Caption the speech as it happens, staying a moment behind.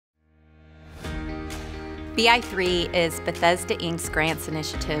bi3 is Bethesda Inc.'s grants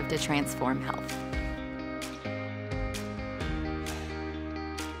initiative to transform health.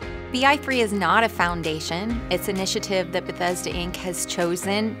 bi3 is not a foundation. It's an initiative that Bethesda Inc. has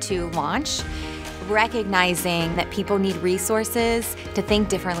chosen to launch, recognizing that people need resources to think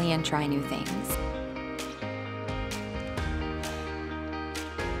differently and try new things.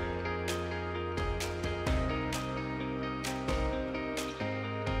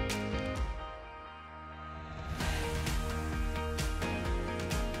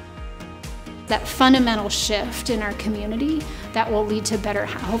 That fundamental shift in our community that will lead to better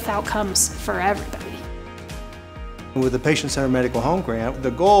health outcomes for everybody. With the Patient-Centered Medical Home Grant,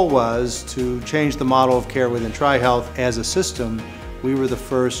 the goal was to change the model of care within TriHealth as a system. We were the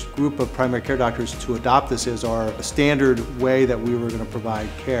first group of primary care doctors to adopt this as our standard way that we were going to provide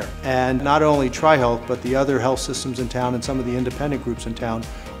care. And not only TriHealth, but the other health systems in town and some of the independent groups in town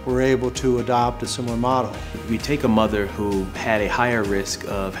were able to adopt a similar model. We take a mother who had a higher risk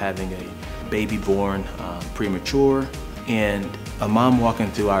of having a baby born premature, and a mom walking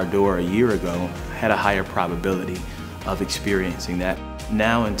through our door a year ago had a higher probability of experiencing that.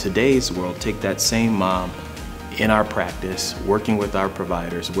 Now in today's world, take that same mom in our practice, working with our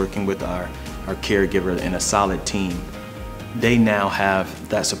providers, working with our caregiver in a solid team. They now have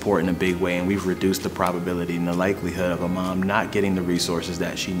that support in a big way, and we've reduced the probability and the likelihood of a mom not getting the resources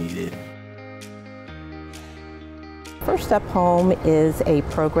that she needed. First Step Home is a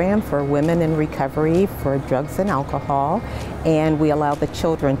program for women in recovery for drugs and alcohol, and we allow the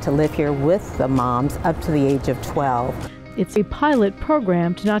children to live here with the moms up to the age of 12. It's a pilot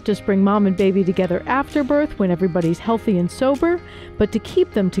program to not just bring mom and baby together after birth when everybody's healthy and sober, but to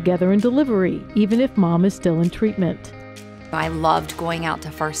keep them together in delivery, even if mom is still in treatment. I loved going out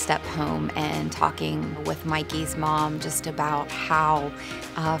to First Step Home and talking with Mikey's mom just about how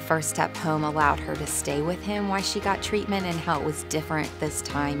First Step Home allowed her to stay with him while she got treatment, and how it was different this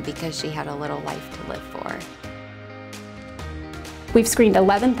time because she had a little life to live for. We've screened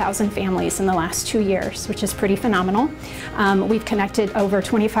 11,000 families in the last 2 years, which is pretty phenomenal. We've connected over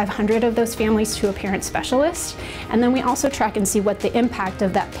 2,500 of those families to a parent specialist. And then we also track and see what the impact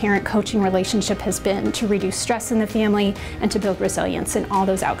of that parent-coaching relationship has been to reduce stress in the family and to build resilience, and all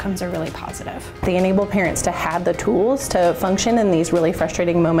those outcomes are really positive. They enable parents to have the tools to function in these really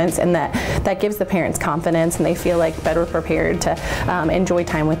frustrating moments, and that gives the parents confidence, and they feel like better prepared to enjoy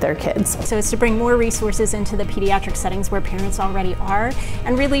time with their kids. So it's to bring more resources into the pediatric settings where parents already are,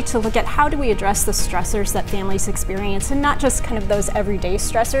 and really to look at how do we address the stressors that families experience, and not just kind of those everyday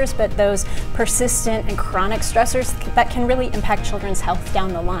stressors, but those persistent and chronic stressors that can really impact children's health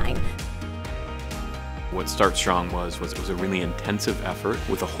down the line. What Start Strong was a really intensive effort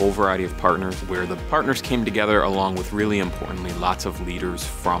with a whole variety of partners, where the partners came together along with, really importantly, lots of leaders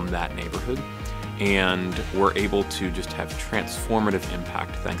from that neighborhood, and we're able to just have transformative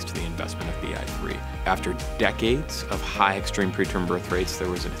impact thanks to the investment of bi3. After decades of high extreme preterm birth rates, there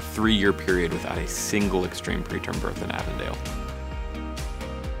was a 3-year period without a single extreme preterm birth in Avondale.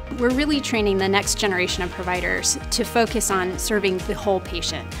 We're really training the next generation of providers to focus on serving the whole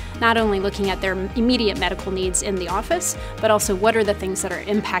patient, not only looking at their immediate medical needs in the office, but also what are the things that are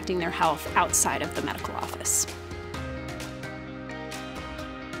impacting their health outside of the medical office.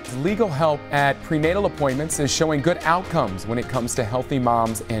 Legal help at prenatal appointments is showing good outcomes when it comes to healthy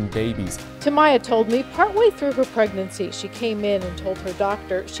moms and babies. Tamaya told me partway through her pregnancy, she came in and told her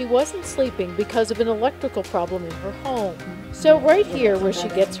doctor she wasn't sleeping because of an electrical problem in her home. So right here where she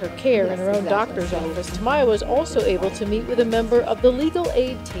gets her care in her own doctor's office, Tamaya was also able to meet with a member of the legal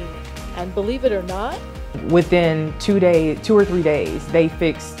aid team. And believe it or not, within 2 or 3 days, they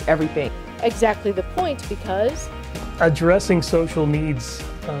fixed everything. Exactly the point, because addressing social needs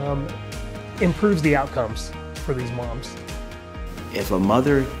improves the outcomes for these moms. If a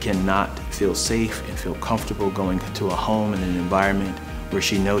mother cannot feel safe and feel comfortable going to a home and an environment where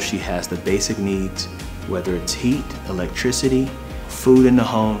she knows she has the basic needs, whether it's heat, electricity, food in the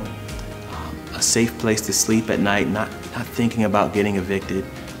home, a safe place to sleep at night, not thinking about getting evicted,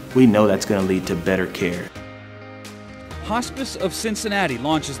 we know that's going to lead to better care. Hospice of Cincinnati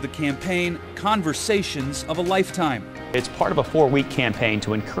launches the campaign Conversations of a Lifetime. It's part of a 4-week campaign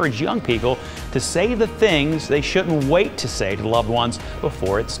to encourage young people to say the things they shouldn't wait to say to loved ones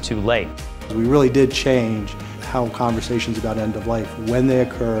before it's too late. We really did change how conversations about end of life, when they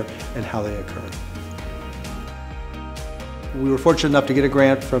occur and how they occur. We were fortunate enough to get a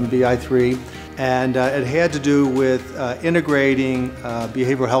grant from bi3, and it had to do with integrating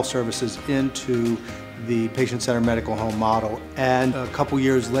behavioral health services into the Patient-Centered Medical Home model. And a couple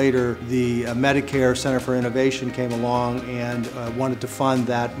years later, the Medicare Center for Innovation came along and wanted to fund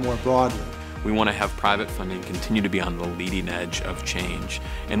that more broadly. We want to have private funding continue to be on the leading edge of change.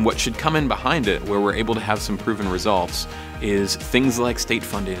 And what should come in behind it, where we're able to have some proven results, is things like state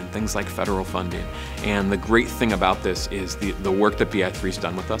funding and things like federal funding. And the great thing about this is the work that bi3's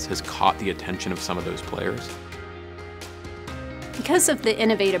done with us has caught the attention of some of those players. Because of the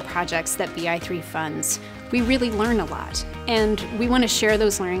innovative projects that bi3 funds, we really learn a lot. And we want to share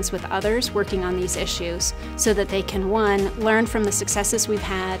those learnings with others working on these issues so that they can, one, learn from the successes we've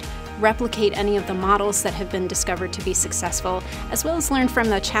had, replicate any of the models that have been discovered to be successful, as well as learn from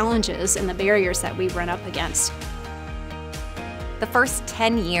the challenges and the barriers that we run up against. The first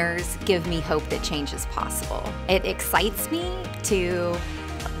 10 years give me hope that change is possible. It excites me to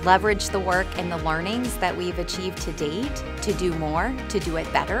leverage the work and the learnings that we've achieved to date to do more, to do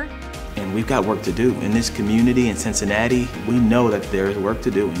it better. And we've got work to do. In this community in Cincinnati, we know that there's work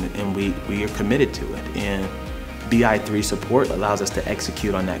to do, and we are committed to it. And bi3 support allows us to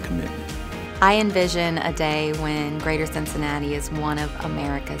execute on that commitment. I envision a day when Greater Cincinnati is one of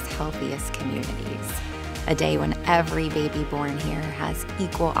America's healthiest communities. A day when every baby born here has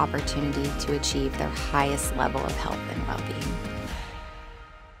equal opportunity to achieve their highest level of health and well-being.